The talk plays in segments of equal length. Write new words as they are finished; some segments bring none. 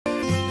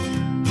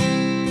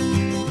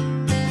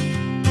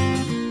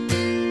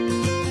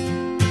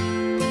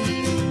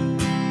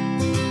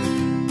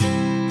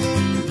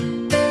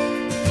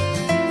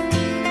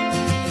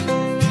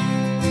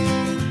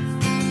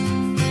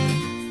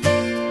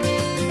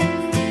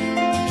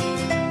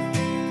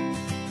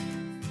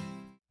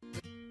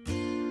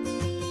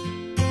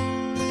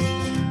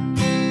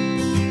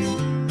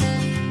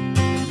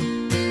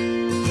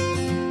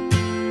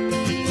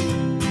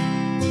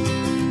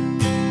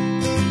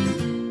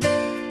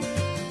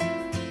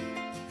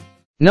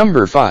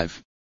Number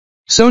 5.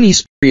 Sony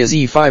Xperia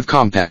Z5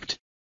 Compact.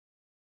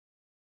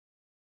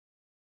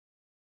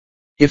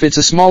 If it's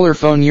a smaller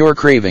phone you're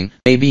craving,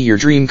 maybe your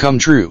dream come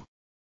true.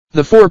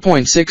 The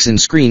 4.6-inch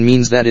screen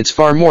means that it's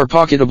far more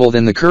pocketable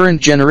than the current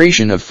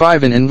generation of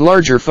 5-inch and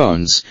larger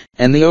phones,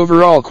 and the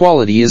overall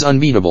quality is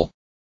unbeatable.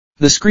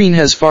 The screen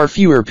has far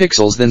fewer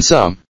pixels than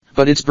some,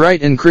 but it's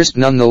bright and crisp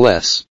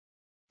nonetheless.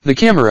 The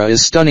camera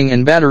is stunning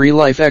and battery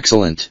life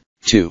excellent,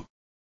 too.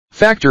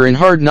 Factor in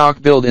hard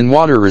knock build and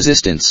water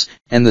resistance,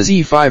 and the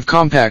Z5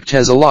 Compact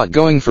has a lot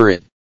going for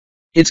it.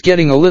 It's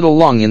getting a little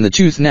long in the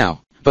tooth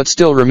now, but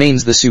still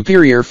remains the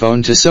superior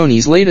phone to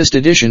Sony's latest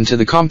addition to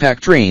the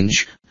compact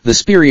range, the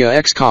Xperia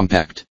X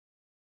Compact.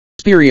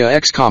 Xperia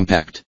X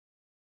Compact.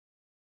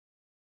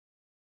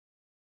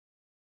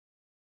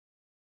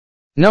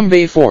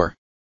 Number 4.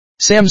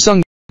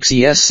 Samsung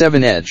Galaxy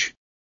S7 Edge.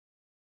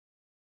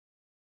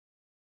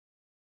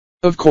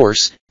 Of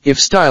course, if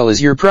style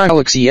is your prime,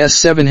 Galaxy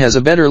S7 has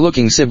a better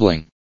looking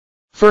sibling.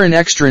 For an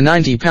extra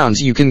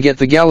 £90 you can get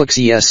the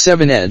Galaxy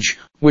S7 Edge,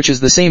 which is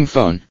the same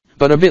phone,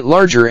 but a bit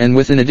larger and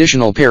with an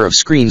additional pair of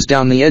screens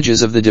down the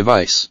edges of the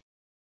device.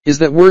 Is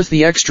that worth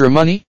the extra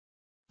money?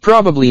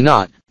 Probably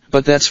not,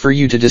 but that's for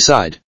you to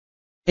decide.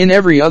 In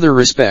every other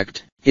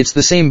respect, it's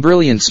the same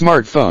brilliant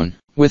smartphone,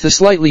 with a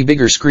slightly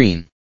bigger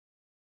screen.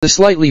 The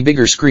slightly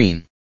bigger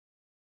screen.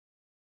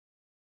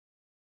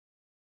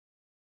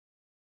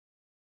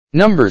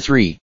 Number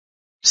 3.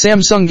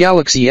 Samsung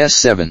Galaxy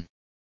S7.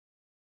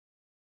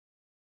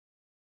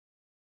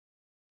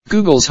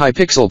 Google's high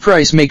pixel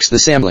price makes the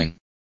sampling.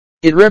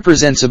 It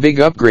represents a big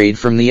upgrade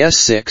from the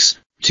S6,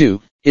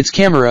 too. Its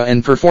camera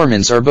and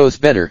performance are both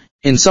better,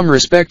 in some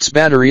respects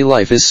battery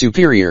life is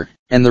superior,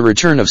 and the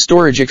return of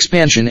storage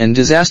expansion and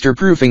disaster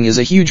proofing is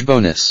a huge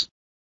bonus.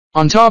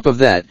 On top of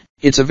that,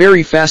 it's a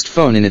very fast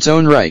phone in its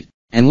own right,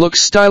 and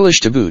looks stylish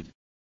to boot.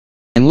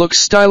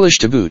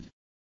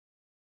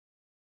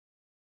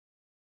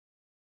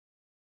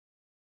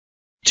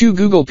 2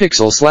 Google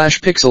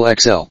Pixel/Pixel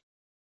XL.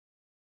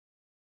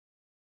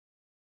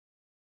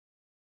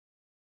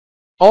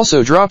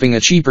 Also dropping a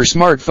cheaper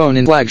smartphone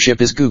in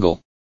flagship is Google.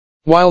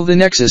 While the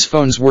Nexus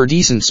phones were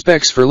decent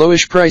specs for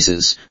lowish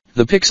prices,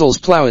 the Pixels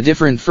plow a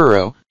different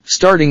furrow,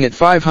 starting at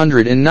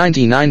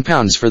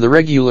 £599 for the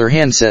regular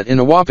handset and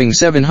a whopping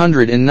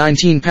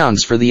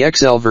 £719 for the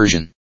XL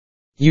version.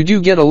 You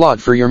do get a lot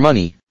for your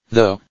money,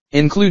 though,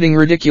 including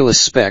ridiculous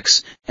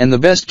specs, and the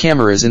best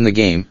cameras in the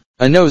game,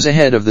 a nose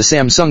ahead of the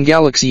Samsung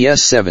Galaxy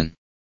S7.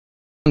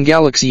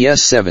 Galaxy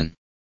S7.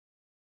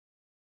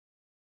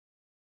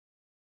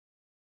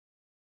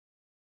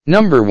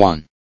 Number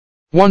 1.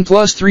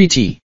 OnePlus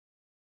 3T.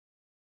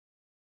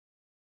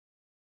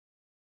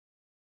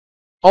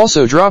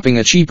 Also dropping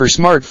a cheaper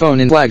smartphone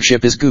in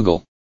flagship is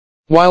Google.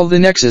 While the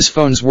Nexus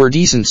phones were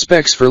decent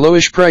specs for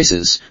lowish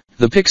prices,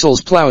 the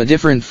Pixels plow a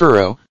different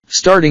furrow,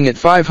 starting at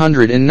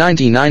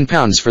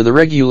 £599 for the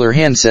regular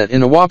handset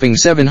and a whopping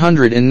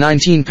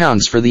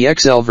 £719 for the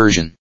XL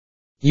version.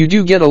 You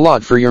do get a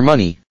lot for your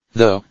money,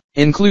 though,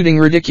 including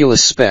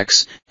ridiculous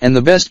specs, and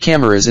the best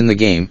cameras in the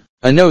game,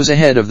 a nose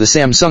ahead of the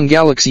Samsung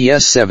Galaxy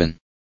S7.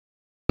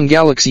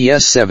 Galaxy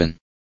S7.